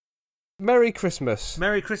Merry Christmas.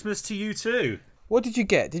 Merry Christmas to you too. What did you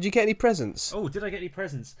get? Did you get any presents? Oh, did I get any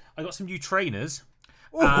presents? I got some new trainers.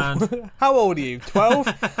 Ooh. And How old are you? 12?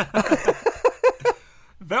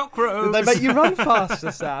 Velcro. Did they make you run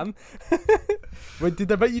faster, Sam? Did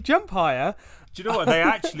they make you jump higher? Do you know what?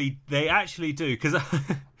 They actually do, because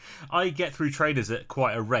I get through trainers at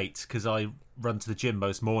quite a rate because I run to the gym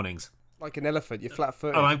most mornings. Like an elephant, you're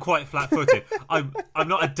flat-footed. Oh, I'm quite flat-footed. I'm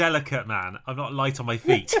not a delicate man. I'm not light on my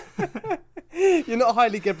feet. You're not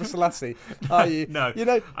Haile Gebrselassie, are you? No. You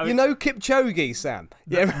know Kipchoge, Sam?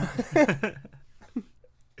 Yeah.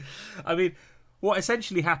 I mean, what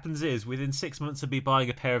essentially happens is, within 6 months of me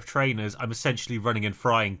buying a pair of trainers, I'm essentially running in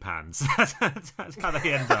frying pans. That's how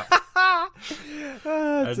they end up.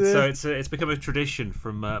 And so it's become a tradition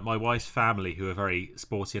from my wife's family, who are very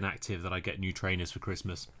sporty and active, that I get new trainers for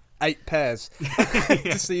Christmas. 8 pairs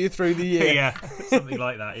to see you through the year. Yeah, something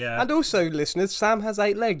like that, yeah. And also, listeners, Sam has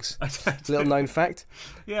 8 legs. Little known fact.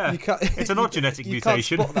 Yeah, it's an odd genetic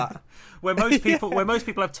mutation. You can't spot that. where most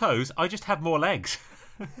people have toes, I just have more legs.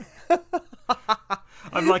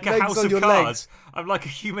 I'm like a house of cards. Legs. I'm like a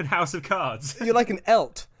human house of cards. You're like an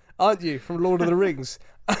Elt, aren't you, from Lord of the Rings?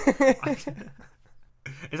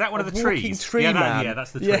 Is that one of the walking trees? Tree man. Yeah,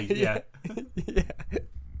 that's the tree. Yeah.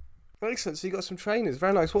 Excellent. So you got some trainers.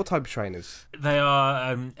 Very nice. What type of trainers? They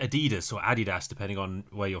are Adidas or Adidas, depending on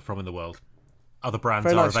where you're from in the world. Other brands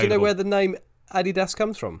Very are nice. available. Do you know where the name Adidas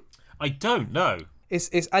comes from? I don't know.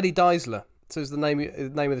 It's Adi Daisler. So it's the name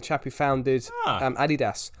of the chap who founded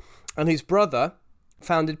Adidas, and his brother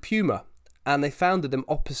founded Puma, and they founded them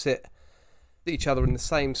opposite each other in the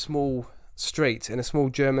same small street in a small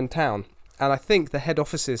German town. And I think the head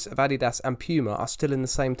offices of Adidas and Puma are still in the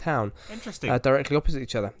same town. Interesting. Directly opposite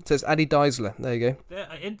each other. So it's Adi Daisler. There you go.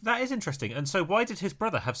 That is interesting. And so why did his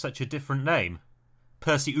brother have such a different name?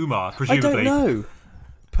 Percy Umar, presumably. I don't know.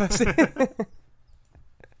 Percy.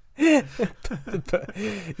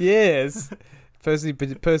 Yes. Percy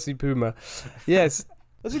Puma. Yes.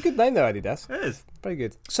 That's a good name though, Adidas. It is. Very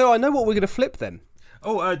good. So I know what we're going to flip then.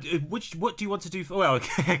 Oh, what do you want to do? Well,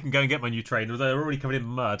 I can go and get my new trainers. They're already covered in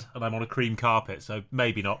mud, and I'm on a cream carpet, so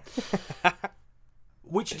maybe not.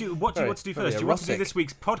 What do you want to do first? Do you want to do this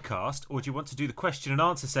week's podcast, or do you want to do the question and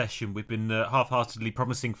answer session we've been half-heartedly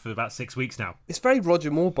promising for about 6 weeks now? It's very Roger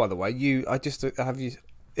Moore, by the way. I just have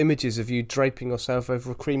images of you draping yourself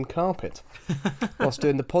over a cream carpet whilst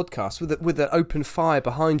doing the podcast with an open fire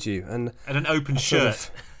behind you and an open shirt.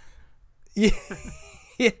 Yeah.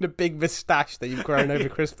 And a big moustache that you've grown over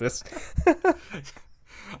Christmas. I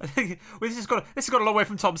think this has got a long way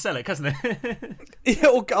from Tom Selleck, hasn't it? Yeah,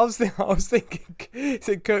 I was thinking, is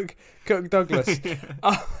it Kirk Douglas? Yeah.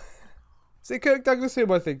 Is it Kirk Douglas? Who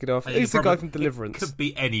am I thinking of? Who's the guy from Deliverance? Could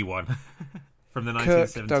be anyone from the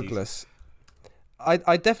 1970s. Kirk Douglas.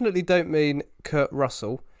 I definitely don't mean Kurt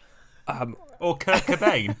Russell. Or Kurt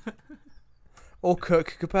Cobain. Or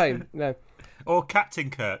Kirk Cobain, no. Or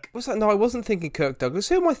Captain Kirk. What's that? No, I wasn't thinking Kirk Douglas.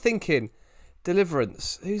 Who am I thinking?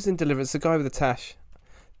 Deliverance. Who's in Deliverance? The guy with the tash.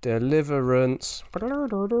 Deliverance. That's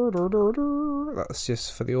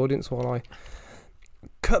just for the audience while I...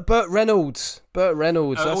 Burt Reynolds. That's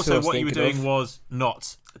also, what what you were doing was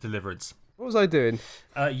not Deliverance. What was I doing?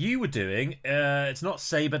 You were doing, it's not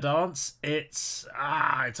Sabre Dance, it's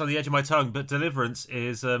on the edge of my tongue, but Deliverance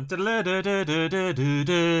is... Sounded the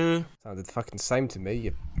fucking same to me,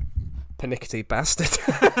 you pernickety bastard.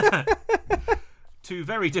 Two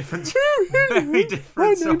very different My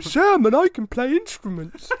songs. name's Sam and I can play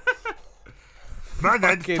instruments. My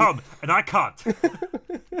name's Tom and I can't.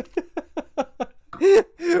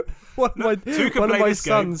 One of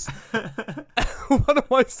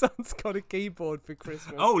my sons got a keyboard for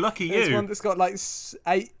Christmas. Oh, lucky you. It's one that's got like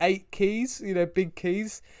eight keys, big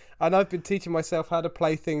keys. And I've been teaching myself how to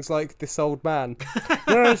play things like This Old Man.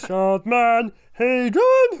 This old man, he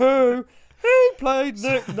done who? He played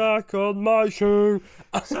knick-knack on my shoe.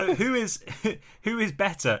 So who is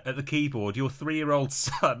better at the keyboard, your 3-year-old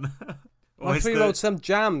son? My 3-year-old son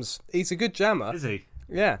jams. He's a good jammer. Is he?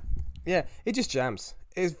 Yeah. He just jams.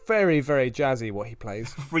 It's very, very jazzy what he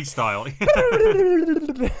plays. Freestyle.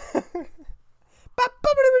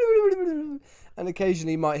 And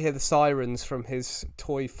occasionally you might hear the sirens from his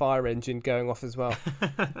toy fire engine going off as well.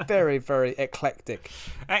 Very, very eclectic.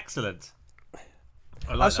 Excellent.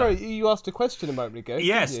 I like sorry, that. you asked a question a moment ago.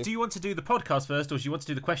 Yes. Do you want to do the podcast first, or do you want to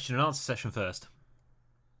do the question and answer session first?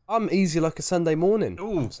 I'm easy like a Sunday morning.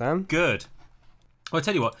 Ooh, Sam. Good. Well, I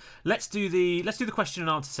tell you what. Let's do the question and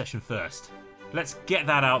answer session first. Let's get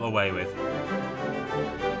that out of the way with.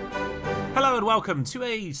 Hello and welcome to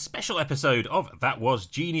a special episode of That Was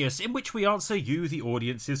Genius, in which we answer you, the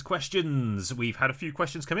audience's questions. We've had a few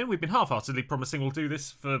questions come in. We've been half-heartedly promising we'll do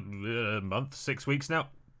this for a month, 6 weeks now.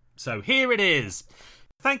 So here it is.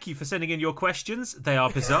 Thank you for sending in your questions. They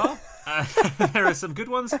are bizarre. There are some good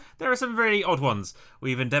ones. There are some very odd ones.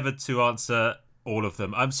 We've endeavoured to answer all of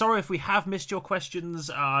them. I'm sorry if we have missed your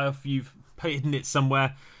questions, if you've hidden it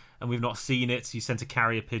somewhere and we've not seen it. You sent a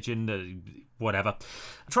carrier pigeon, whatever.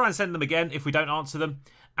 Try and send them again if we don't answer them.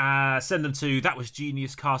 Send them to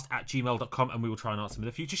thatwasgeniuscast@gmail.com and we will try and answer them in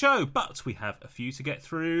a future show. But we have a few to get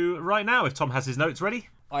through right now. If Tom has his notes ready.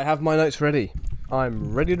 I have my notes ready.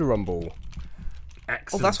 I'm ready to rumble.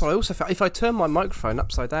 Excellent. Oh, that's what I also found. If I turn my microphone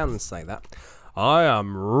upside down and say that, I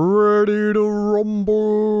am ready to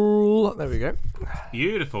rumble. There we go.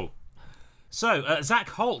 Beautiful. So, Zach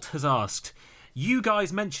Holt has asked, you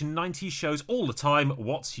guys mention 90s shows all the time.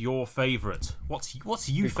 What's your favourite? What's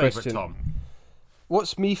you favourite, Tom?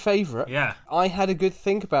 What's me favourite? Yeah. I had a good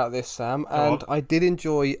think about this, Sam, and I did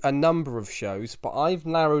enjoy a number of shows, but I've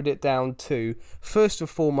narrowed it down to, first and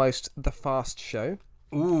foremost, The Fast Show.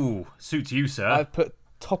 Ooh, suits you, sir. I've put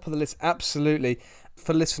top of the list, absolutely.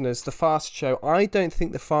 For listeners, The Fast Show, I don't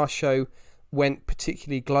think The Fast Show went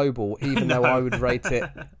particularly global, even though I would rate it.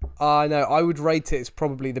 I know, I would rate it as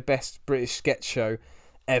probably the best British sketch show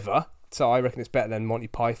ever. So I reckon it's better than Monty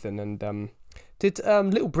Python. And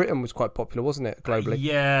Little Britain was quite popular, wasn't it, globally?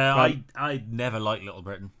 Yeah, I never liked Little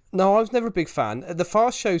Britain. No, I was never a big fan. The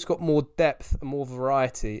Fast Show's got more depth and more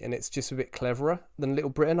variety, and it's just a bit cleverer than Little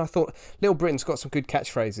Britain. I thought Little Britain's got some good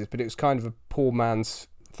catchphrases, but it was kind of a poor man's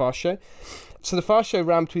Fast Show. So the Fast Show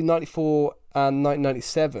ran between 1994 and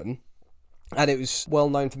 1997, and it was well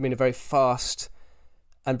known for being a very fast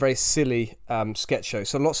and very silly sketch show.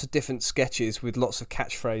 So lots of different sketches with lots of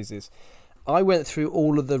catchphrases. I went through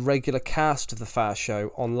all of the regular cast of the Fast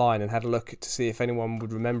Show online and had a look to see if anyone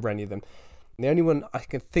would remember any of them. The only one I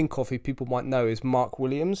can think of who people might know is Mark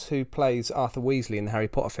Williams, who plays Arthur Weasley in the Harry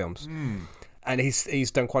Potter films. And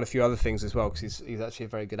he's done quite a few other things as well, because he's actually a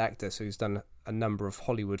very good actor. So he's done a number of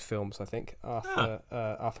Hollywood films, I think, Arthur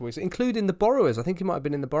Weasley, including The Borrowers. I think he might have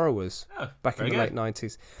been in The Borrowers back in the late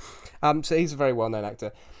 90s. So he's a very well-known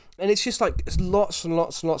actor. And it's just like lots and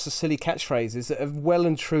lots and lots of silly catchphrases that have well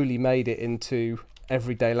and truly made it into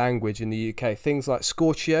everyday language in the UK. Things like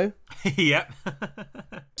Scorchio. Yep.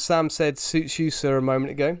 Sam said suits you, sir, a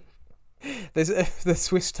moment ago. There's the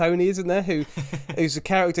Swiss Tony, isn't there, who's a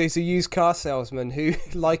character, he's a used car salesman who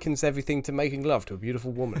likens everything to making love to a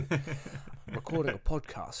beautiful woman. Recording a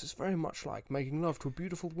podcast is very much like making love to a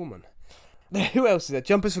beautiful woman. Who else is there?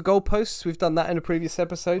 Jumpers for Goalposts. We've done that in a previous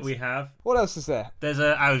episode. We have. What else is there?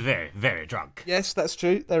 I was very, very drunk. Yes, that's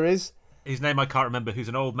true. There is. His name I can't remember, who's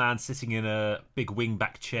an old man sitting in a big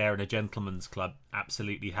wingback chair in a gentleman's club,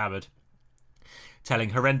 absolutely hammered, telling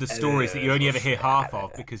horrendous stories that you only ever hear half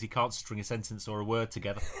of because he can't string a sentence or a word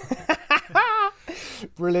together.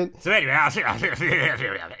 Brilliant. So anyway,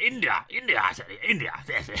 India.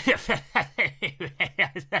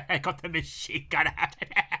 I got the machine gun out.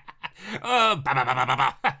 Oh,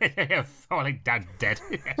 falling down dead.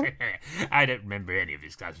 I don't remember any of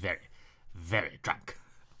this because I was very, very drunk.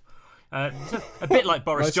 A bit like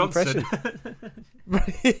Boris Johnson.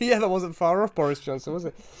 Yeah, that wasn't far off Boris Johnson, was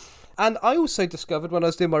it? And I also discovered when I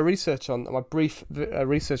was doing my research on my brief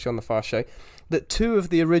research on the Fast Show that two of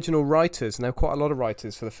the original writers, and there were quite a lot of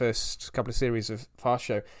writers for the first couple of series of Fast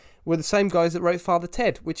Show, were the same guys that wrote Father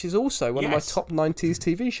Ted, which is also one of my top 90s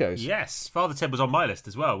TV shows. Yes, Father Ted was on my list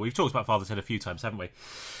as well. We've talked about Father Ted a few times, haven't we?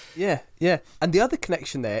 Yeah. And the other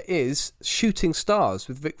connection there is Shooting Stars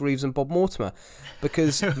with Vic Reeves and Bob Mortimer,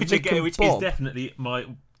 because which is definitely my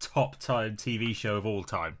top-time TV show of all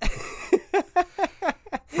time.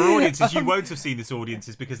 For audiences, you won't have seen this,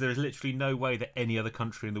 audiences, because there is literally no way that any other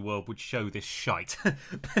country in the world would show this shite.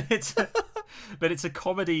 But it's a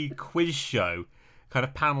comedy quiz show, kind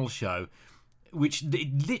of panel show, which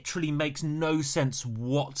it literally makes no sense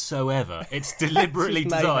whatsoever. It's deliberately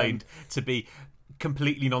designed to be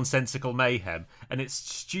completely nonsensical mayhem, and it's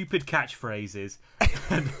stupid catchphrases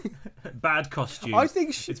and bad costumes.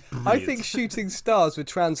 I think Shooting Stars would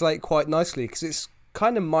translate quite nicely because it's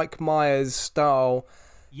kind of Mike Myers style.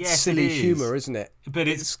 Yes, silly humour, isn't it? But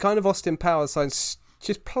it's kind of Austin Powers,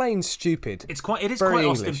 just plain stupid. It is quite English.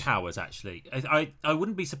 Austin Powers, actually. I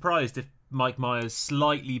wouldn't be surprised if Mike Myers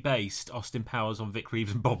slightly based Austin Powers on Vic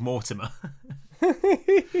Reeves and Bob Mortimer.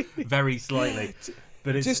 Very slightly.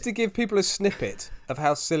 But it's... Just to give people a snippet of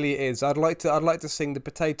how silly it is, I'd like to sing the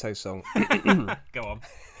Potato Song. Go on.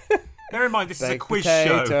 Bear in mind, this is a quiz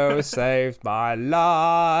potato show. Saved my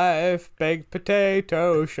life. Baked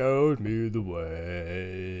potato showed me the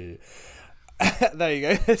way. There you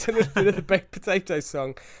go. There's a little bit of the baked potato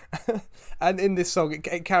song. And in this song,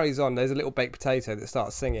 it carries on. There's a little baked potato that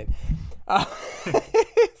starts singing.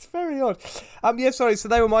 It's very odd. Sorry, so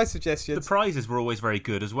they were my suggestions. The prizes were always very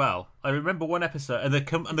good as well. I remember one episode, and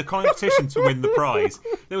the competition to win the prize.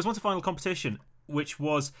 There was one final competition, which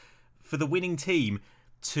was for the winning team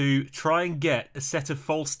to try and get a set of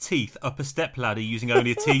false teeth up a stepladder using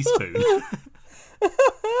only a teaspoon.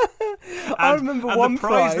 I remember one the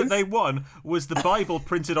prize that they won was the Bible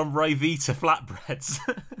printed on Ryvita flatbreads.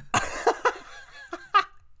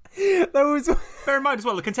 Bear in mind as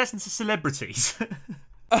well, the contestants are celebrities.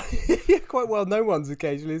 Yeah, quite well known ones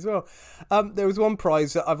occasionally as well. There was one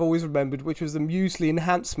prize that I've always remembered, which was the Muesli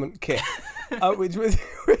Enhancement Kit, which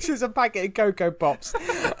was a packet of Cocoa Pops.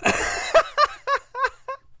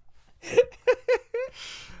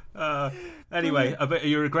 Anyway, I bet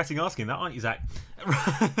you're regretting asking that, aren't you, Zach?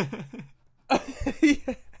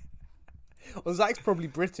 Yeah. Well, Zach's probably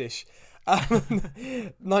British.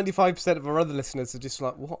 95% of our other listeners are just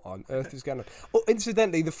like, what on earth is going on? Oh,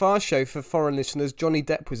 incidentally, the Fast Show, for foreign listeners, Johnny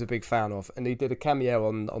Depp was a big fan of, and he did a cameo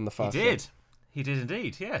on the Fast Show. He did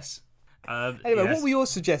indeed, yes. Anyway, yes. What were your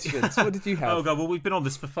suggestions? What did you have? Oh god, well, we've been on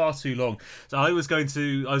this for far too long. So I was going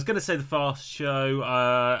to say the Fast Show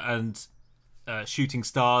and Shooting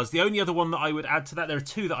Stars. The only other one that I would add to that, there are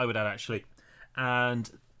two that I would add actually, and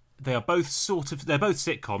they are both they're both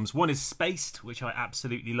sitcoms. One is Spaced, which I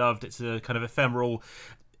absolutely loved. It's a kind of ephemeral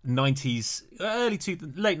 90s,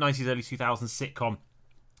 late 90s, early 2000s sitcom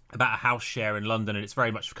about a house share in London, and it's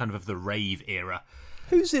very much kind of the rave era.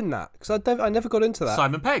 Who's in that? Because I never got into that.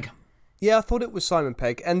 Simon Pegg. Yeah, I thought it was Simon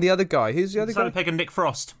Pegg. And the other guy, who's the other guy? Simon Pegg and Nick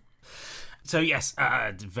Frost. So yes,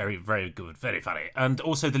 very, very good, very funny. And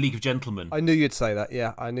also The League of Gentlemen. I knew you'd say that,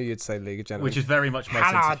 yeah. I knew you'd say League of Gentlemen. Which is very much my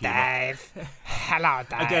sense of humour. Dave. Hello,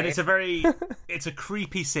 Dave. Again, it's a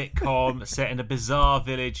creepy sitcom set in a bizarre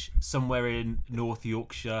village somewhere in North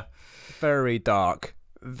Yorkshire. Very dark.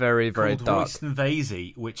 Very, very called dark. Royston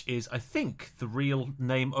Vasey, which is, I think, the real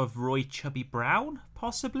name of Roy Chubby Brown,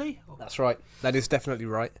 possibly? That's right. That is definitely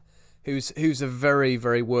right. Who's a very,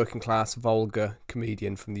 very working class, vulgar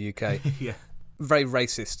comedian from the UK. Yeah. Very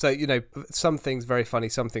racist. So, some things very funny,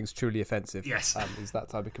 some things truly offensive. Yes. Is that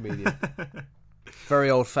type of comedian. Very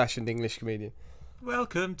old fashioned English comedian.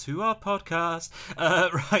 Welcome to our podcast.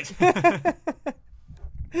 Right.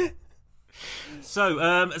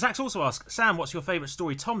 So, Zach's also asked, Sam, what's your favourite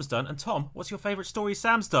story Tom's done? And Tom, what's your favourite story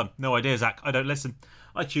Sam's done? No idea, Zach. I don't listen.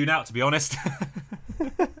 I tune out, to be honest.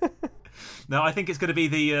 No, I think it's going to be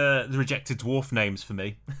the rejected dwarf names for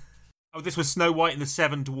me. Oh, this was Snow White and the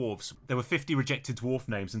Seven Dwarfs. There were 50 rejected dwarf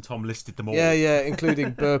names, and Tom listed them all. Yeah,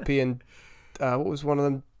 including Burpee and what was one of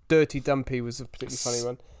them? Dirty Dumpy was a particularly funny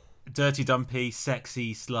one. Dirty Dumpy,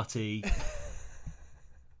 Sexy, Slutty.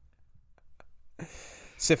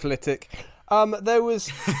 Syphilitic. There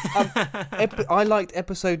was I liked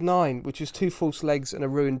episode 9, which was 2 false legs and a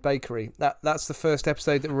ruined bakery. That's the first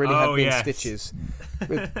episode that really had me in stitches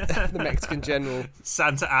with the Mexican general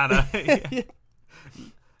Santa Ana. Yeah.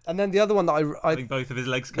 And then the other one that I both of his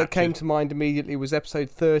legs that came to mind immediately was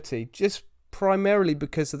episode 30, just primarily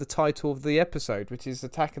because of the title of the episode, which is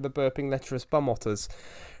Attack of the Burping Lecherous Bum Otters,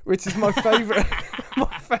 which is my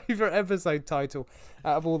favourite episode title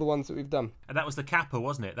out of all the ones that we've done. And that was the Kappa,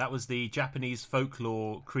 wasn't it? That was the Japanese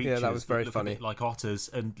folklore creatures. Yeah, that was very look funny. A bit like otters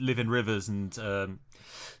and live in rivers and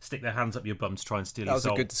stick their hands up your bum to try and steal your soul. That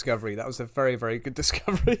was a good discovery. That was a very, very good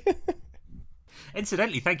discovery.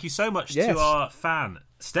 Incidentally, thank you so much to our fan,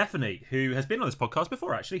 Stephanie, who has been on this podcast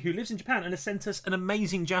before, actually, who lives in Japan and has sent us an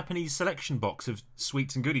amazing Japanese selection box of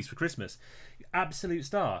sweets and goodies for Christmas. Absolute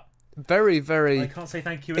star. Very, very... I can't say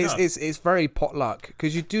thank you enough. It's very potluck,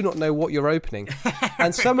 because you do not know what you're opening.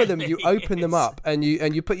 And some of them, you open them up, and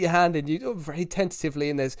you put your hand in, you do it very tentatively,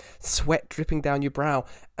 and there's sweat dripping down your brow,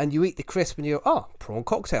 and you eat the crisp, and you go, prawn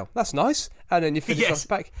cocktail, that's nice. And then you finish off the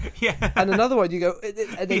back. Yeah. And another one, you go,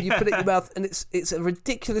 and then you put it in your mouth, and it's a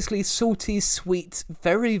ridiculously salty, sweet,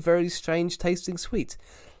 very, very strange tasting sweet.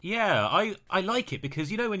 Yeah, I like it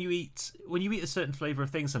because, when you eat a certain flavour of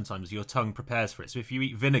things, sometimes your tongue prepares for it. So if you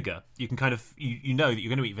eat vinegar, you can kind of, you know that you're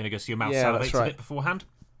going to eat vinegar, so your mouth salivates a bit beforehand.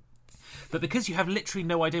 But because you have literally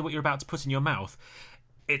no idea what you're about to put in your mouth,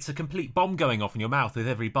 it's a complete bomb going off in your mouth with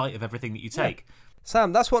every bite of everything that you take. Yeah.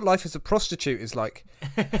 Sam, that's what life as a prostitute is like.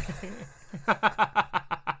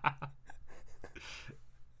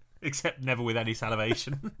 Except never with any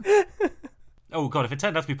salivation. Oh, God, if it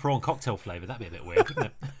turned out to be prawn cocktail flavour, that'd be a bit weird, wouldn't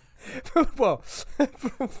it? Well,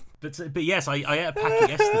 but yes, I ate a packet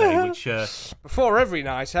yesterday, which before every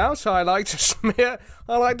night out, I like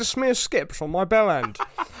to smear skips on my bell end.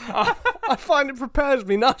 I find it prepares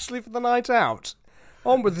me nicely for the night out.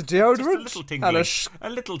 On with the deodorant, just a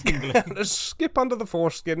little tingling, and a skip under the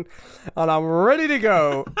foreskin, and I'm ready to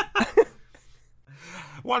go.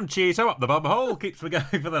 One Cheeto up the bum hole keeps me going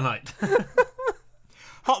for the night.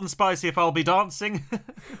 Hot and spicy if I'll be dancing.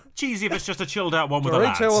 Cheesy if it's just a chilled out one with the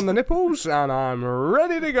lads. Dorito on the nipples, and I'm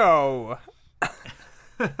ready to go.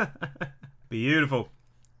 Beautiful.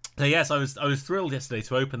 So yes, I was thrilled yesterday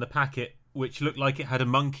to open the packet, which looked like it had a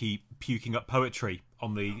monkey puking up poetry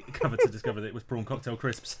on the cover to discover that it was prawn cocktail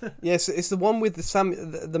crisps. Yes, it's the one with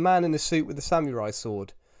the man in the suit with the samurai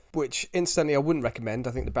sword, which instantly I wouldn't recommend.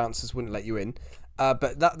 I think the bouncers wouldn't let you in.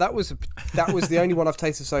 But that was the only one I've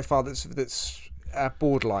tasted so far that's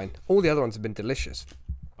borderline. All the other ones have been delicious.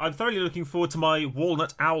 I'm thoroughly looking forward to my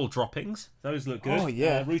walnut owl droppings. Those look good. Oh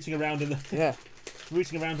yeah, rooting around in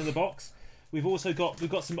the box. We've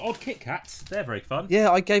got some odd Kit Kats. They're very fun. Yeah,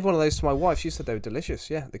 I gave one of those to my wife. She said they were delicious.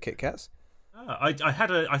 Yeah, the Kit Kats. I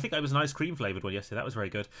think it was an ice cream flavoured one yesterday. That was very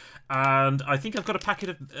good. And I think I've got a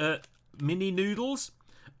packet of mini noodles.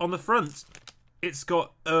 On the front, it's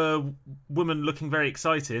got a woman looking very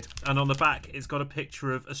excited, and on the back, it's got a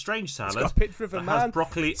picture of a strange salad. It's got a picture of a man has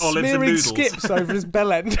broccoli, olives, and noodles. Skips over his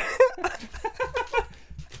bell end.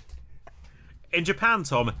 In Japan,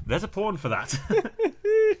 Tom, there's a porn for that.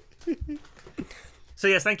 So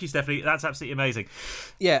yes, thank you, Stephanie. That's absolutely amazing.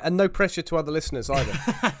 Yeah, and no pressure to other listeners either.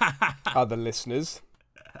 Other listeners.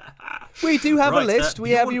 We do have a list.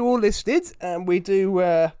 We have you all listed, and we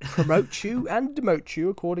do promote you and demote you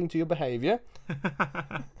according to your behaviour.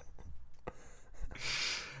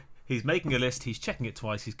 He's making a list, he's checking it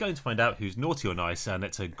twice, he's going to find out who's naughty or nice, and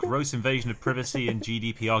it's a gross invasion of privacy and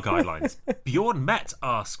GDPR guidelines. Bjorn Met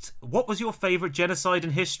asked, what was your favourite genocide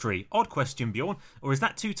in history? Odd question, Bjorn, or is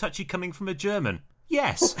that too touchy coming from a German?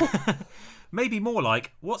 Yes. Maybe more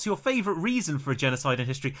like, what's your favourite reason for a genocide in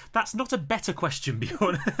history? That's not a better question,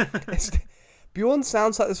 Bjorn. Bjorn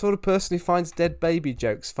sounds like the sort of person who finds dead baby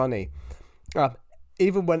jokes funny.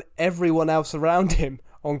 Even when everyone else around him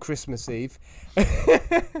on Christmas Eve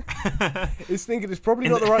is thinking it's probably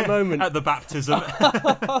not the right moment. At the baptism.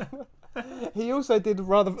 He also did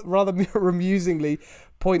rather amusingly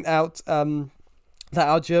point out that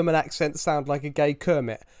our German accents sound like a gay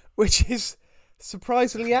Kermit, which is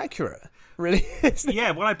surprisingly accurate. Really?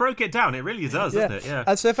 Yeah, when I broke it down, it really does, doesn't it? Yeah.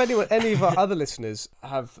 And so if any of our other listeners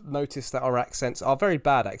have noticed that our accents are very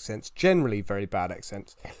bad accents, generally very bad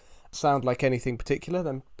accents, sound like anything particular,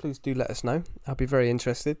 then please do let us know. I'll be very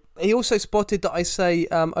interested. He also spotted that I say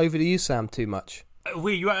over to you, Sam, too much.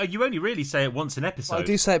 You only really say it once an episode. I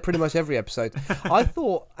do say it pretty much every episode. I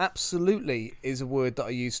thought absolutely is a word that I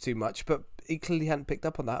use too much, but he clearly hadn't picked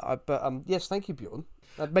up on that. But yes, thank you, Bjorn.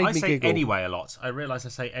 That made me say giggle. Anyway a lot. I realise I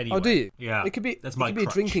say anyway. Oh, do you? Yeah. It could be a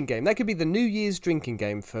drinking game. That could be the New Year's drinking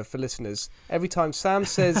game for listeners. Every time Sam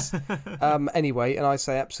says anyway and I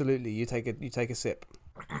say absolutely, you take a sip.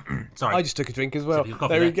 Sorry. I just took a drink as well.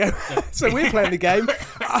 There we go. So we're playing the game.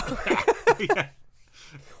 Yeah.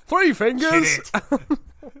 3 fingers. It's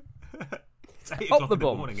Up the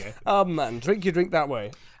bum. Morning, yeah. Oh man, drink your drink that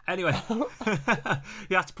way. Anyway,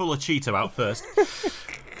 you have to pull a Cheeto out first.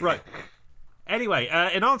 Right. Anyway,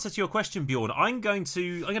 in answer to your question, Bjorn, I'm going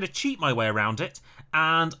to cheat my way around it,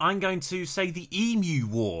 and I'm going to say the Emu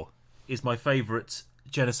War is my favourite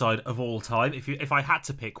genocide of all time. If I had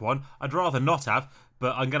to pick one, I'd rather not have,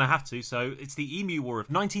 but I'm going to have to. So it's the Emu War of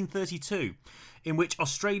 1932, in which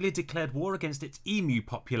Australia declared war against its emu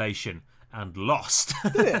population and lost.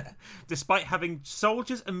 Did it? Despite having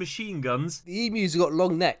soldiers and machine guns. The emus have got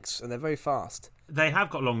long necks and they're very fast. They have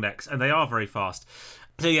got long necks and they are very fast.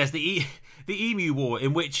 So yes, the Emu War,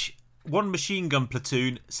 in which one machine gun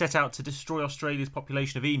platoon set out to destroy Australia's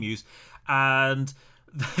population of emus, and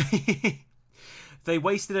they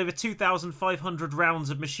wasted over 2,500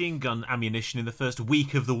 rounds of machine gun ammunition in the first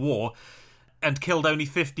week of the war, and killed only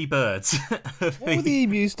 50 birds. What were the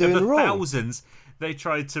emus doing wrong? Thousands they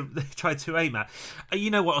tried to aim at.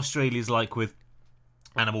 You know what Australia's like with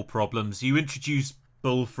animal problems. You introduce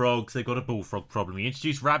bullfrogs, they've got a bullfrog problem. You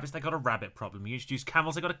introduce rabbits, they've got a rabbit problem. You introduce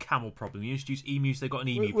camels, they've got a camel problem. You introduce emus, they've got an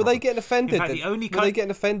emu problem. Were they getting offended? In fact, were they getting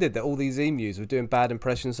offended that all these emus were doing bad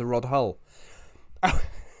impressions of Rod Hull?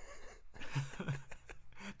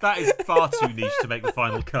 That is far too niche to make the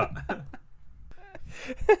final cut.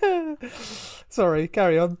 Sorry,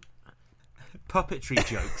 carry on. Puppetry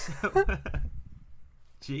jokes.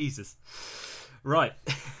 Jesus. Right.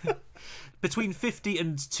 Between 50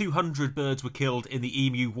 and 200 birds were killed in the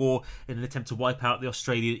Emu War in an attempt to wipe out the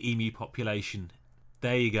Australian emu population.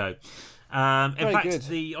 There you go. In fact,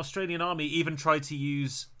 the Australian Army even tried to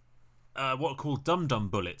use what are called dum-dum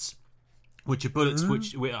bullets, which are bullets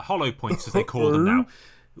which are hollow points, as they call them now,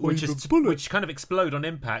 which kind of explode on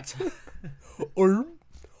impact. Oh,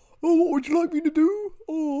 what would you like me to do?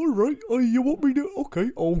 Oh, all right. Oh, you want me to? Okay,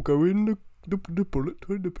 I'll go in the bullet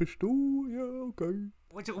and the pistol. Yeah, okay.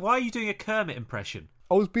 Why are you doing a Kermit impression?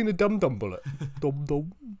 I was being a dum-dum bullet.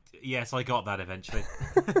 Dum-dum. Yes, I got that eventually.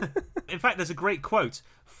 In fact, there's a great quote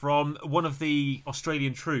from one of the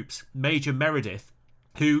Australian troops, Major Meredith,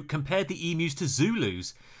 who compared the emus to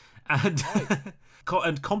Zulus and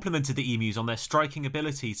and complimented the emus on their striking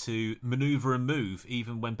ability to manoeuvre and move,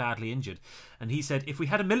 even when badly injured. And he said, if we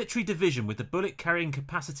had a military division with the bullet-carrying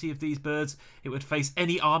capacity of these birds, it would face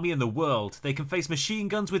any army in the world. They can face machine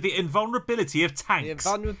guns with the invulnerability of tanks. The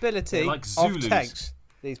invulnerability like Zulus. Of tanks.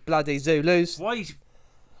 These bloody Zulus. Why...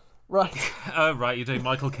 Right. Oh, right, you're doing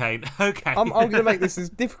Michael Caine. Okay. I'm going to make this as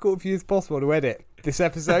difficult for you as possible to edit this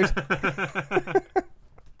episode.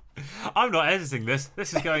 I'm not editing this.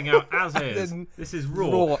 This is going out as is. This is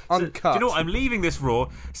raw. Uncut. Do you know what? I'm leaving this raw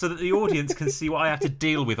so that the audience can see what I have to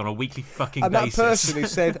deal with on a weekly fucking basis. And that person who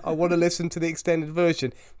said, I want to listen to the extended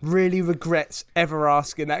version, really regrets ever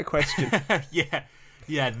asking that question.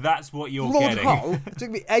 Yeah, that's what you're Rod getting. Holt, it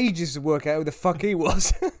took me ages to work out who the fuck he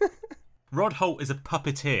was. Rod Holt is a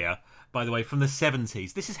puppeteer, by the way, from the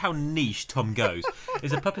 70s. This is how niche Tom goes.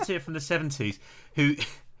 Is a puppeteer from the 70s who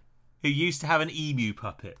used to have an emu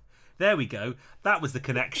puppet. There we go. That was the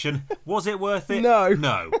connection. Was it worth it? No.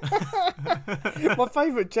 No. My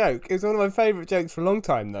favourite joke. It was one of my favourite jokes for a long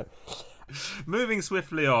time, though. Moving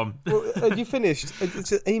swiftly on. Well, you finished?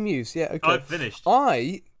 It's emus, yeah, okay. I've finished.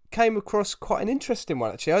 I came across quite an interesting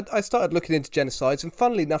one, actually. I started looking into genocides, and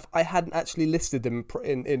funnily enough, I hadn't actually listed them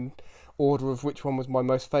in order of which one was my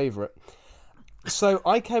most favourite. So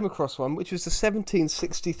I came across one, which was the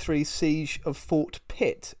 1763 siege of Fort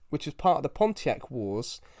Pitt, which was part of the Pontiac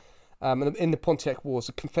Wars. And in the Pontiac Wars,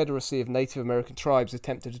 a confederacy of Native American tribes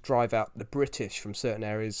attempted to drive out the British from certain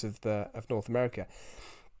areas of North America.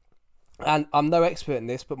 And I'm no expert in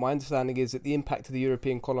this, but my understanding is that the impact of the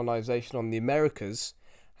European colonisation on the Americas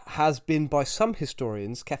has been, by some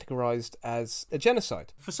historians, categorised as a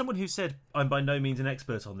genocide. For someone who said, I'm by no means an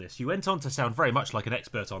expert on this, you went on to sound very much like an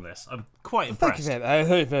expert on this. I'm quite impressed. Thank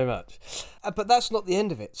you very much. But that's not the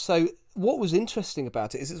end of it. So what was interesting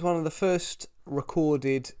about it is it's one of the first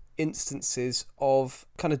recorded instances of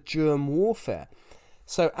kind of germ warfare.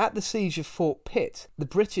 So at the siege of Fort Pitt, the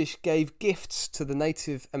British gave gifts to the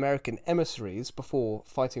Native American emissaries before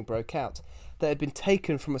fighting broke out that had been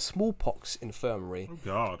taken from a smallpox infirmary. Oh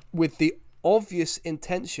God. With the obvious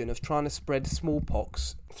intention of trying to spread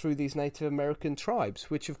smallpox through these Native American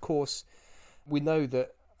tribes, which of course we know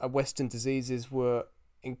that Western diseases were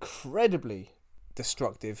incredibly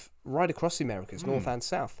destructive right across the Americas, north and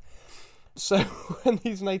south. So when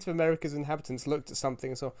these Native American inhabitants looked at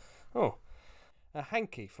something and saw, oh, a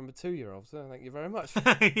hanky from a 2-year-old. So thank you very much.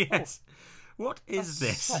 Yes. Oh, what is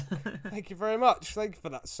this? Thank you very much. Thank you for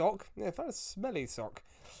that sock. Yeah, for a smelly sock.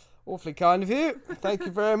 Awfully kind of you. Thank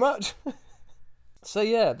you very much. So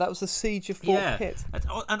yeah, that was the siege of Fort Pitt.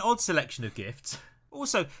 An odd selection of gifts.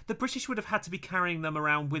 Also, the British would have had to be carrying them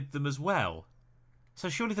around with them as well. So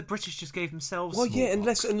surely the British just gave themselves. Well, yeah,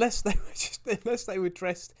 unless they were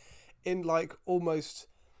dressed in like almost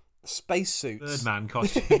spacesuits, Birdman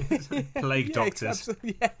costumes, plague doctors.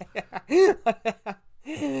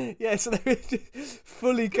 Yeah, so they were just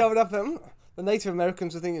fully covered up. The Native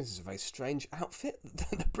Americans were thinking, this is a very strange outfit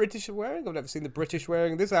that the British are wearing. I've never seen the British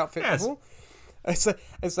wearing this outfit before.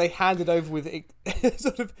 As they handed over with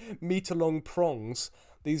sort of metre-long prongs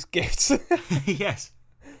these gifts. Yes,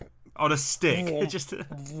 on a stick.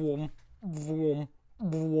 Vroom, vroom,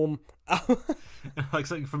 vroom. Like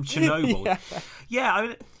something from Chernobyl. Yeah, I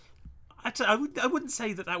mean, I wouldn't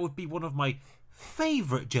say that would be one of my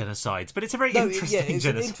favourite genocides, but it's a very interesting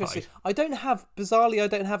genocide. Bizarrely, I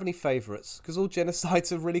don't have any favourites because all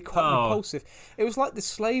genocides are really quite repulsive. It was like the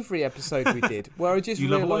slavery episode we did, where I just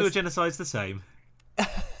realised... love all your genocides the same.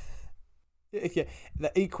 Yeah,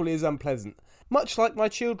 they're equally as unpleasant. Much like my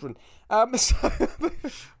children.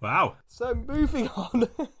 Wow. So moving on.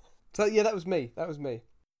 So yeah, that was me.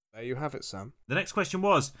 There you have it, Sam. The next question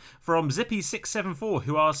was from Zippy674,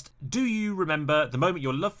 who asked, do you remember the moment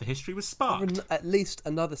your love for history was sparked? At least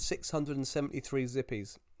another 673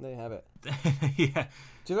 Zippies. There you have it. Yeah.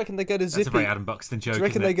 Do you reckon they go to Zippy? That's a very Adam Buxton joke. Do you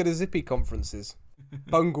reckon they go to Zippy conferences?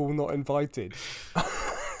 Bungle not invited.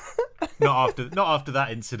 Not after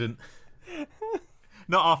that incident.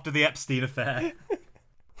 Not after the Epstein affair.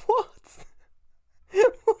 What?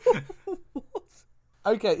 What?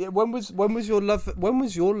 Okay, when was your love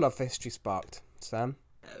for history sparked, Sam?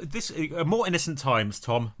 This more innocent times,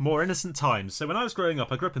 Tom. More innocent times. So when I was growing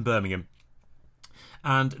up, I grew up in Birmingham,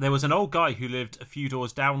 and there was an old guy who lived a few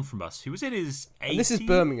doors down from us who was in his 80s. And this is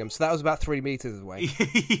Birmingham, so that was about 3 meters away.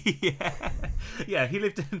 Yeah. He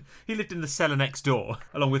lived in the cellar next door,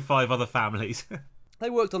 along with 5 other families. They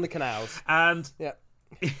worked on the canals, and yeah,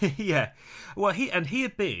 yeah. Well, he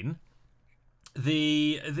had been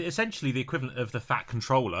the essentially the equivalent of the Fat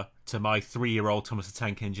Controller to my 3-year-old Thomas the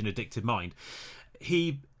Tank Engine addicted mind.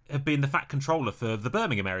 He had been the Fat Controller for the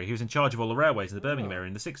Birmingham area. He was in charge of all the railways in the Birmingham area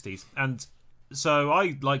in the 60s. And so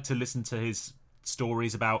I like to listen to his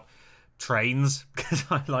stories about trains, because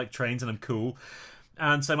I like trains and I'm cool.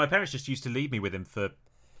 And so my parents just used to leave me with him for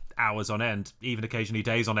hours on end, even occasionally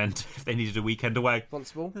days on end, if they needed a weekend away.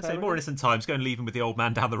 Responsible. So more innocent times, go and leave him with the old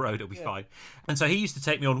man down the road, it'll be fine. And so he used to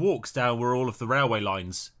take me on walks down where all of the railway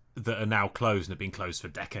lines that are now closed and have been closed for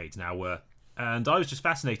decades now were. And I was just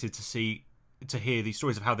fascinated to hear these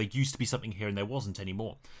stories of how there used to be something here and there wasn't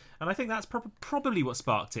anymore. And I think that's probably what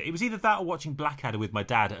sparked it. It was either that or watching Blackadder with my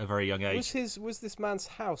dad at a very young age. Was this man's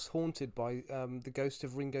house haunted by the ghost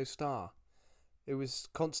of Ringo Starr? It was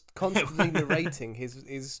constantly narrating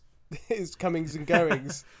his comings and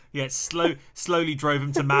goings. Yeah, slowly drove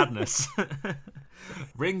him to madness.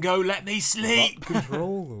 Ringo, let me sleep! That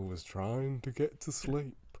controller was trying to get to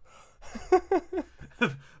sleep.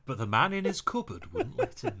 But the man in his cupboard wouldn't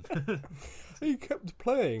let him. He kept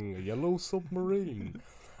playing Yellow Submarine.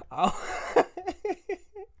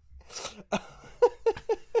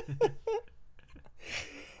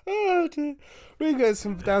 Oh dear. We go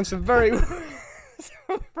down some very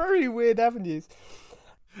weird avenues.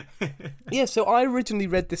 Yeah, so I originally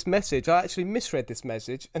read this message. I actually misread this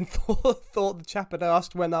message and thought the chap had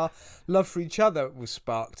asked when our love for each other was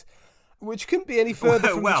sparked, which couldn't be any further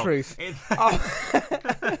from the truth.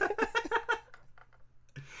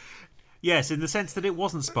 Yes, in the sense that it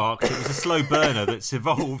wasn't sparked, it was a slow burner that's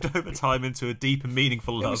evolved over time into a deep and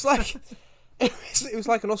meaningful love. It was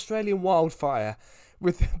like an Australian wildfire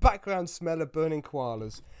with the background smell of burning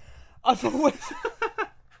koalas. I've always...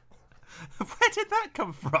 Where did that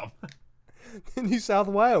come from? New South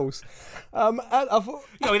Wales. Yeah,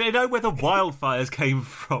 we don't know where the wildfires came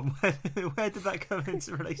from. Where did that come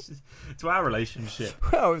into relation to our relationship?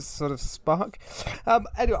 Well, it was sort of a spark.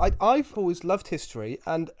 Anyway, I've always loved history,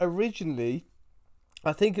 and originally,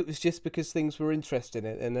 I think it was just because things were interesting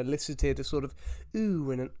and elicited a sort of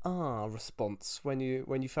ooh and an ah response when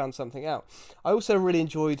you found something out. I also really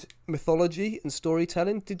enjoyed mythology and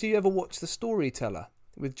storytelling. Did you ever watch The Storyteller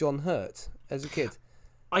with John Hurt as a kid?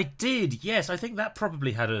 I did, yes. I think that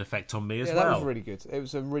probably had an effect on me as well. Yeah, that was really good. It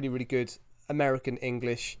was a really, really good American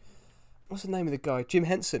English... What's the name of the guy? Jim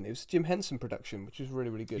Henson. It was a Jim Henson production, which was really,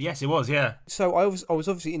 really good. Yes, it was, yeah. So I was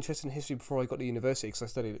obviously interested in history before I got to university because I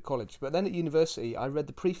studied at college. But then at university, I read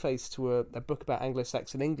the preface to a book about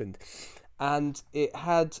Anglo-Saxon England. And it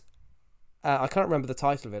had... I can't remember the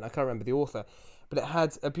title of it. I can't remember the author. But it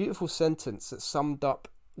had a beautiful sentence that summed up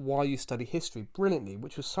why you study history brilliantly,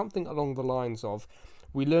 which was something along the lines of...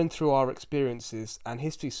 We learn through our experiences, and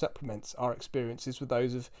history supplements our experiences with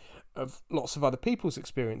those of lots of other people's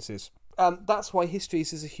experiences. That's why history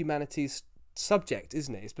is a humanities subject,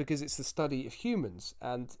 isn't it? It's because it's the study of humans,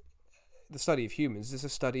 and the study of humans is a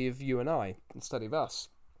study of you and I, the study of us.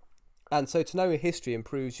 And so to know history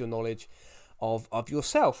improves your knowledge of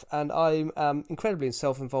yourself. And I'm incredibly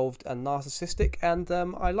self-involved and narcissistic, and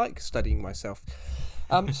I like studying myself.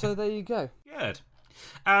 So there you go. Good.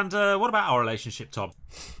 And what about our relationship, Tom?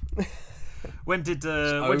 When did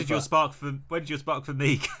your spark for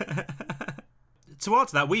me? To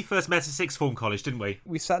answer that, we first met at sixth form college, didn't we?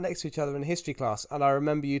 We sat next to each other in history class, and I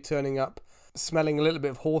remember you turning up smelling a little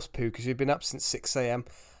bit of horse poo because you'd been up since 6 a.m.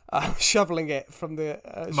 Shoveling it from the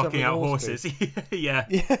knocking out horses. Yeah.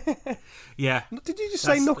 Yeah. Did you just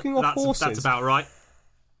say knocking off horses? That's about right.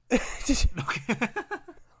 That's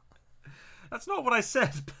not what I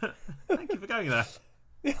said, but thank you for going there.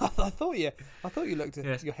 Yeah, I thought you looked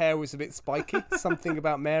at your hair was a bit spiky. Something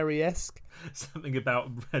about Mary-esque. Something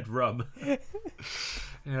about red rum.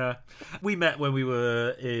 Yeah. We met when we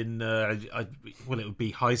were in, it would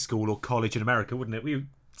be high school or college in America, wouldn't it? We were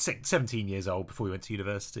 17 years old before we went to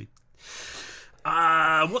university.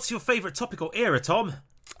 What's your favourite topic or era, Tom?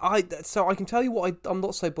 So I can tell you what I'm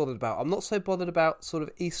not so bothered about. I'm not so bothered about sort of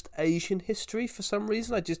East Asian history for some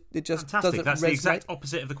reason. It just Fantastic. doesn't That's resonate. The exact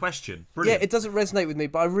opposite of the question. Brilliant. Yeah, it doesn't resonate with me,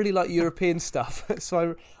 but I really like European stuff.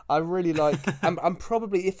 So I really like... I'm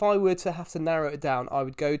probably, if I were to have to narrow it down, I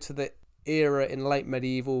would go to the era in late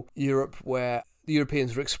medieval Europe where the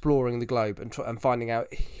Europeans were exploring the globe and finding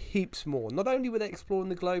out heaps more. Not only were they exploring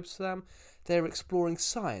the globe, Sam, they were exploring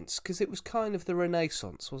science, because it was kind of the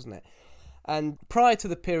Renaissance, wasn't it? And prior to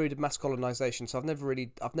the period of mass colonisation, so I've never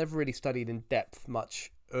really studied in depth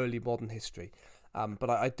much early modern history. But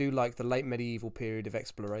I do like the late medieval period of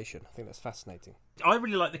exploration. I think that's fascinating. I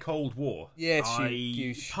really like the Cold War. Yes,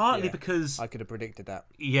 partly because I could have predicted that.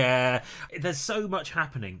 Yeah, there's so much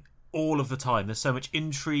happening all of the time. There's so much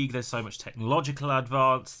intrigue, there's so much technological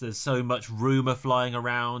advance, there's so much rumour flying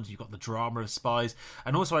around, you've got the drama of spies,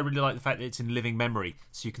 and also I really like the fact that it's in living memory,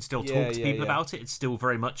 so you can still talk to people about it. It still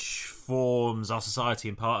very much forms our society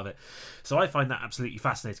and part of it. So I find that absolutely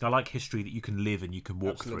fascinating. I like history that you can live and you can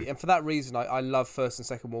walk through. And for that reason, I love First and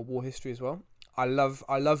Second World War history as well. I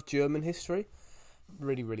love German history.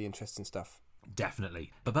 Really, really interesting stuff.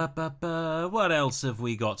 Definitely. What else have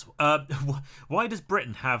we got? Why does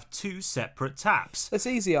Britain have 2 separate taps? That's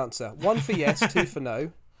an easy answer. 1 for yes, 2 for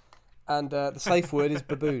no. And the safe word is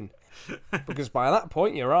baboon. Because by that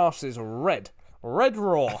point, your arse is red. Red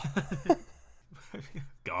raw.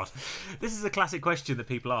 God. This is a classic question that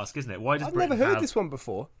people ask, isn't it? Why does I've Britain never heard this one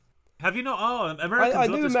before. Have you not? Oh, Americans I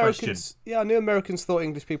love knew this Americans. question. Yeah, I knew Americans thought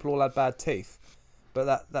English people all had bad teeth.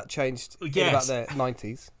 But that changed in about the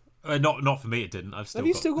 90s. Not for me, it didn't. Have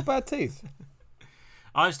you still got bad teeth?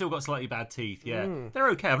 I've still got slightly bad teeth, yeah. They're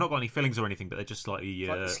okay. I've not got any fillings or anything, but they're just slightly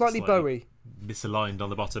Bowie. Misaligned on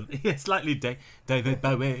the bottom. Yeah, slightly David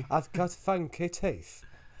Bowie. I've got funky teeth.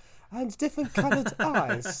 And different coloured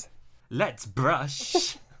eyes. Let's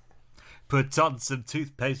brush. Put on some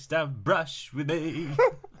toothpaste and brush with me.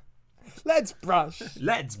 Let's brush.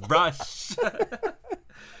 Let's brush.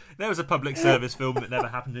 There was a public service film that never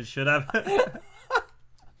happened and should have.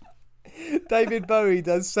 David Bowie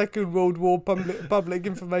does Second World War public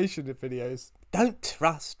information videos. Don't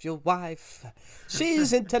trust your wife.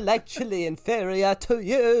 She's intellectually inferior to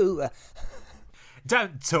you.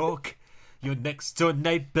 Don't talk. Your next door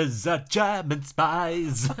neighbours are German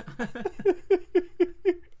spies.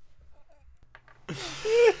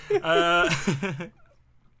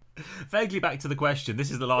 Vaguely back to the question.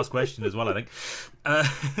 This is the last question as well, I think.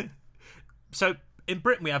 So, in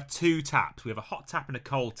Britain, we have 2 taps. We have a hot tap and a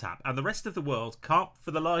cold tap, and the rest of the world can't,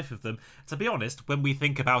 for the life of them. To be honest, when we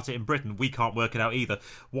think about it in Britain, we can't work it out either.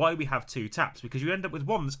 Why we have 2 taps? Because you end up with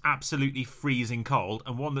one that's absolutely freezing cold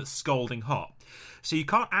and one that's scalding hot. So you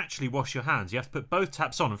can't actually wash your hands. You have to put both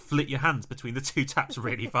taps on and flit your hands between the 2 taps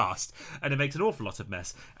really fast, and it makes an awful lot of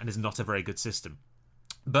mess and is not a very good system.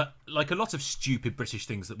 But like a lot of stupid British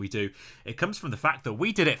things that we do, it comes from the fact that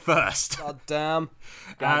we did it first. God damn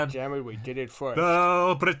it, we did it first.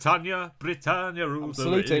 Oh, Britannia rules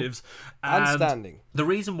the waves. And standing. The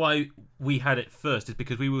reason why we had it first is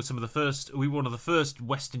because we were one of the first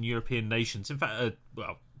Western European nations, in fact,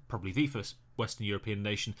 probably the first Western European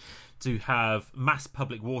nation to have mass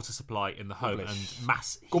public water supply in the home and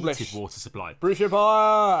mass heated water supply. British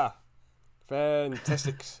Empire!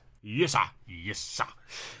 Fantastic. Yes, sir.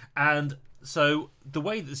 And so the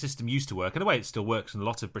way that the system used to work, and the way it still works in a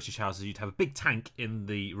lot of British houses, you'd have a big tank in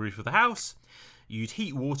the roof of the house. You'd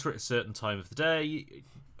heat water at a certain time of the day,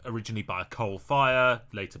 originally by a coal fire,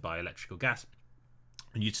 later by electrical gas.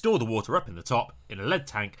 And you'd store the water up in the top in a lead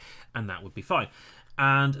tank, and that would be fine.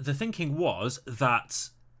 And the thinking was that,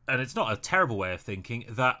 and it's not a terrible way of thinking,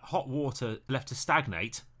 that hot water left to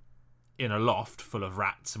stagnate in a loft full of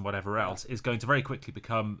rats and whatever else is going to very quickly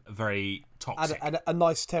become very toxic. And a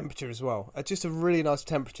nice temperature as well. Just a really nice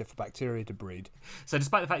temperature for bacteria to breed. So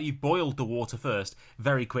despite the fact that you've boiled the water first,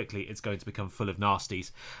 very quickly it's going to become full of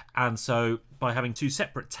nasties. And so by having 2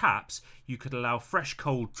 separate taps, you could allow fresh,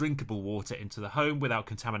 cold, drinkable water into the home without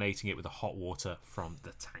contaminating it with the hot water from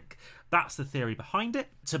the tank. That's the theory behind it.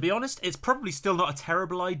 To be honest, it's probably still not a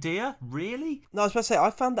terrible idea, really. No, I was about to say,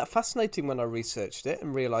 I found that fascinating when I researched it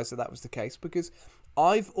and realised that was the case, because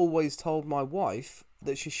I've always told my wife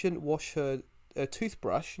that she shouldn't wash her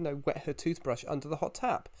toothbrush, wet her toothbrush under the hot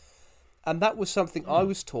tap. And that was something I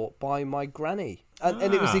was taught by my granny. And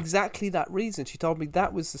it was exactly that reason. She told me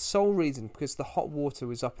that was the sole reason, because the hot water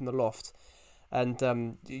was up in the loft.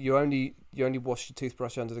 And you only wash your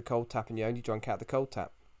toothbrush under the cold tap, and you only drank out the cold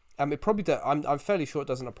tap. It probably I'm fairly sure it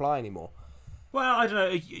doesn't apply anymore. Well, I don't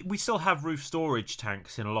know. We still have roof storage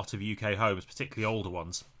tanks in a lot of UK homes, particularly older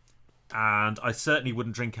ones. And I certainly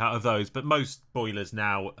wouldn't drink out of those. But most boilers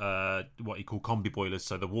now, what you call combi boilers,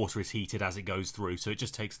 so the water is heated as it goes through. So it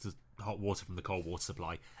just takes the hot water from the cold water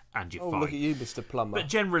supply and you're fine. Look at you, Mr. Plumber. But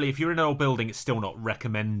generally, if you're in an old building, it's still not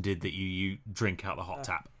recommended that you drink out the hot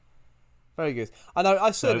tap. Very good. I know. I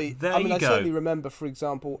certainly go. remember, for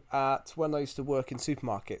example, when I used to work in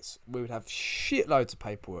supermarkets, we would have shitloads of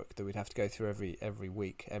paperwork that we'd have to go through every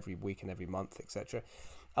week and every month, etc.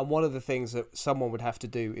 And one of the things that someone would have to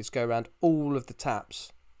do is go around all of the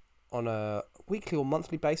taps on a weekly or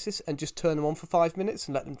monthly basis and just turn them on for 5 minutes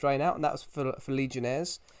and let them drain out. And that was for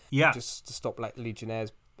Legionnaires. Yeah. Just to stop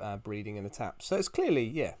Legionnaires breeding in the taps. So it's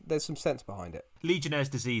clearly, there's some sense behind it. Legionnaire's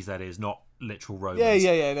disease, that is, not literal Romans.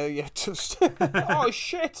 Yeah. Just oh,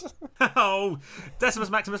 shit. Oh, Decimus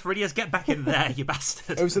Maximus Viridius, get back in there, you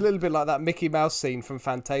bastard. It was a little bit like that Mickey Mouse scene from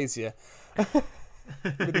Fantasia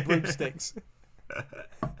with the broomsticks.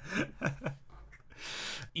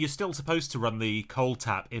 You're still supposed to run the cold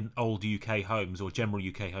tap in old UK homes or general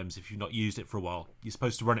UK homes if you've not used it for a while. You're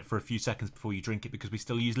supposed to run it for a few seconds before you drink it because we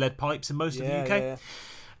still use lead pipes in most of the UK. Yeah.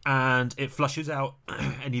 And it flushes out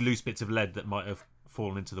any loose bits of lead that might have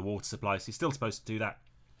fallen into the water supply. So you're still supposed to do that.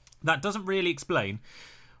 That doesn't really explain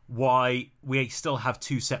why we still have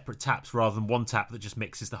two separate taps rather than one tap that just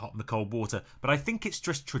mixes the hot and the cold water. But I think it's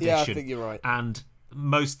just tradition. Yeah, I think you're right. And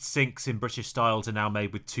most sinks in British styles are now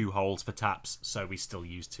made with 2 holes for taps, so we still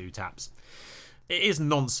use 2 taps. It is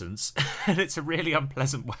nonsense, and it's a really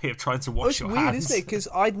unpleasant way of trying to wash your hands. It's weird, isn't it? Because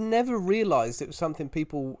I'd never realised it was something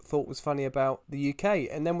people thought was funny about the UK,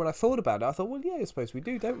 and then when I thought about it, I thought, well, yeah, I suppose we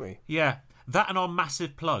do, don't we? Yeah, that and our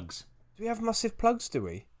massive plugs. Do we have massive plugs, do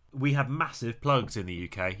we? We have massive plugs in the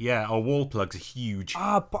UK, yeah. Our wall plugs are huge.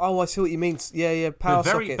 I see what you mean. Yeah, power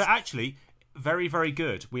sockets. But actually, very, very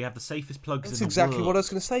good. We have the safest plugs in the world. That's exactly what I was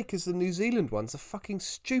going to say, because the New Zealand ones are fucking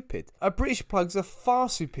stupid. Our British plugs are far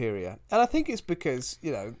superior. And I think it's because,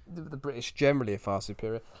 the British generally are far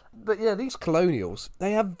superior. But yeah, these colonials,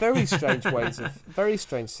 they have very strange very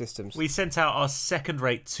strange systems. We sent out our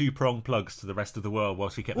second-rate 2-prong plugs to the rest of the world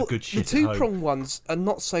whilst we kept the good shit at home. The 2-prong ones ones are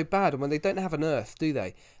not so bad, and when they don't have an earth, do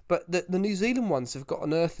they? But the New Zealand ones have got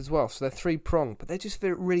an earth as well, so they're 3-prong, but they're just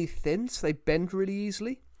really thin, so they bend really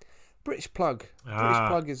easily. British plug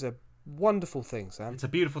is a wonderful thing, Sam. It's a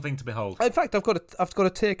beautiful thing to behold. In fact, I've got a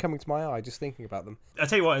tear coming to my eye just thinking about them. I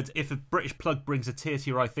tell you what, if a British plug brings a tear to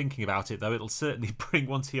your eye thinking about it, though, it'll certainly bring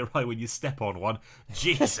one to your eye when you step on one.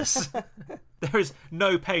 Jesus, there is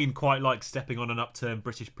no pain quite like stepping on an upturned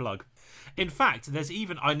British plug. In fact,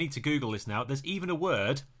 I need to Google this now. There's even a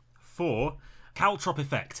word for caltrop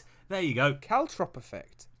effect. There you go. Caltrop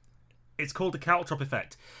effect. It's called the caltrop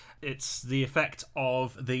effect. It's the effect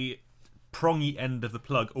of the prongy end of the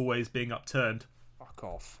plug always being upturned. Fuck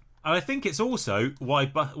off. And I think it's also why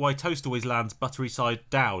toast always lands buttery side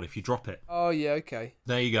down if you drop it. Oh, yeah, okay.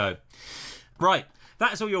 There you go. Right,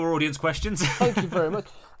 that's all your audience questions. Thank you very much.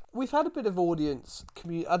 We've had a bit of audience,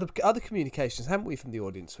 other communications, haven't we, from the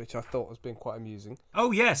audience, which I thought has been quite amusing.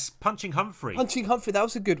 Oh, yes, Punching Humphrey. Punching Humphrey, that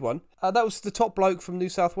was a good one. That was the top bloke from New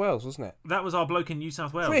South Wales, wasn't it? That was our bloke in New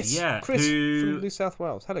South Wales. Chris, yeah. Chris from New South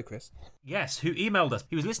Wales. Hello, Chris. Yes, who emailed us.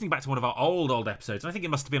 He was listening back to one of our old episodes. I think it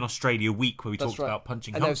must have been Australia Week where we talked about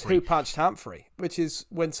Punching Humphrey. And there was Who Punched Humphrey, which is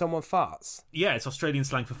when someone farts. Yeah, it's Australian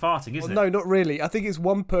slang for farting, isn't it? No, not really. I think it's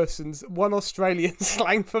one Australian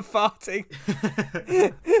slang for farting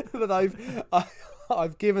that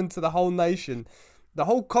I've given to the whole nation, the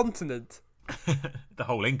whole continent. The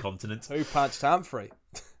whole incontinent. Who Punched Humphrey?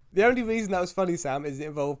 The only reason that was funny, Sam, is it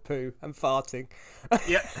involved poo and farting.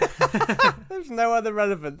 Yeah. There's no other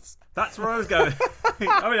relevance. That's where I was going.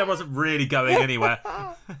 I mean, I wasn't really going anywhere.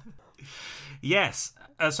 Yes.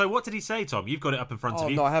 So what did he say, Tom? You've got it up in front of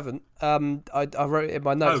you. No, I haven't. I wrote it in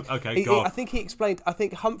my notes. Oh, okay, go on. I think he explained,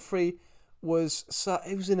 Humphrey was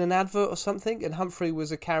in an advert or something, and Humphrey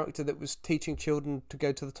was a character that was teaching children to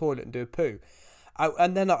go to the toilet and do a poo.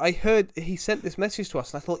 And then I heard he sent this message to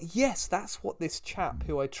us, and I thought, yes, that's what this chap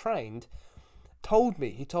who I trained told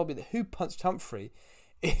me. He told me that Who Punched Humphrey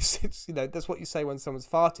is, that's what you say when someone's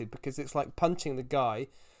farted, because it's like punching the guy,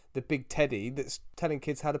 the big teddy, that's telling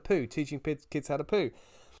kids how to poo, teaching kids how to poo.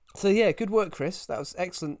 So yeah, good work, Chris. That was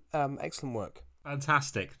excellent work.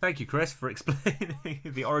 Fantastic. Thank you, Chris, for explaining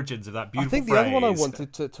the origins of that beautiful phrase. I think the other one I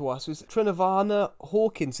wanted to ask was Trinavana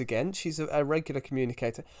Hawkins again. She's a regular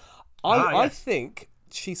communicator. I think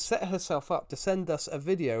she set herself up to send us a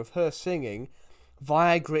video of her singing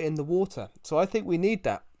Viagra in the Water. So I think we need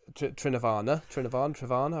that, Trinavana, I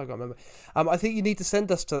can't remember. I think you need to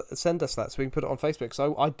send us that so we can put it on Facebook.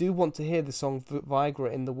 So I do want to hear the song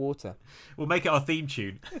Viagra in the Water. We'll make it our theme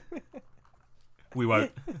tune. We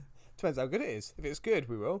won't. Depends how good it is. If it's good,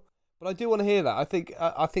 we will. But I do want to hear that.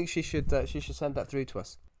 I think she should send that through to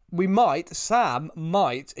us. Sam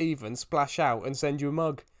might even splash out and send you a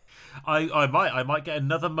mug. I might get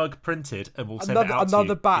another mug printed and we'll send it out another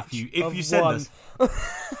to you. batch If you send us.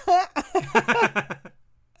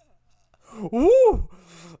 Woo!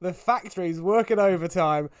 The factory's working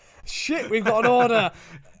overtime. Shit, we've got an order.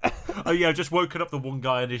 Oh yeah, I've just woken up the one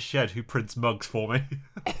guy in his shed who prints mugs for me.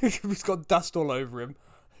 He's got dust all over him.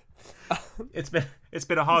 It's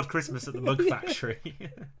been a hard Christmas at the mug factory.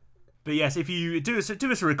 But yes, if you do us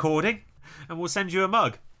a recording, and we'll send you a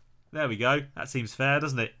mug. There we go. That seems fair,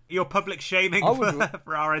 doesn't it? You're public shaming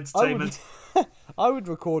for our entertainment. I would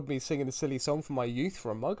record me singing a silly song for my youth for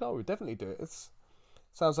a mug. I would definitely do it.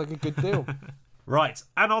 Sounds like a good deal. Right,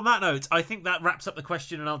 and on that note, I think that wraps up the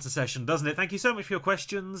question and answer session, doesn't it? Thank you so much for your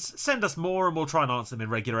questions. Send us more and we'll try and answer them in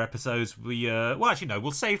regular episodes.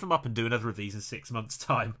 We'll save them up and do another of these in 6 months'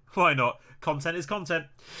 time. Why not? Content is content.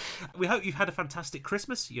 We hope you've had a fantastic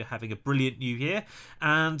Christmas, you're having a brilliant New Year,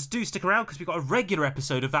 and do stick around because we've got a regular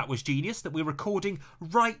episode of That Was Genius that we're recording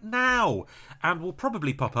right now, and will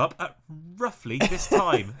probably pop up at roughly this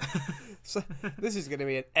time. So this is going to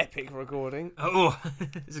be an epic recording. Oh, this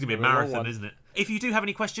is going to be a marathon, isn't it? If you do have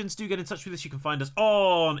any questions, do get in touch with us. You can find us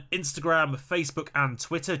on Instagram, Facebook and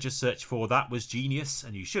Twitter. Just search for That Was Genius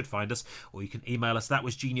and you should find us. Or you can email us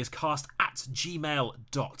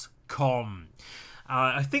thatwasgeniuscast@gmail.com.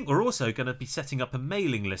 I think we're also going to be setting up a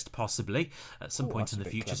mailing list possibly at some point in the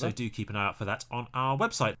future. Clever. So do keep an eye out for that on our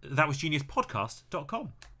website,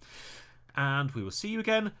 thatwasgeniuspodcast.com. And we will see you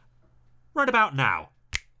again right about now.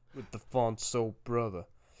 With the Font Soul Brother.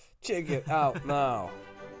 Check it out now.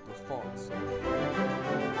 The Font Soul.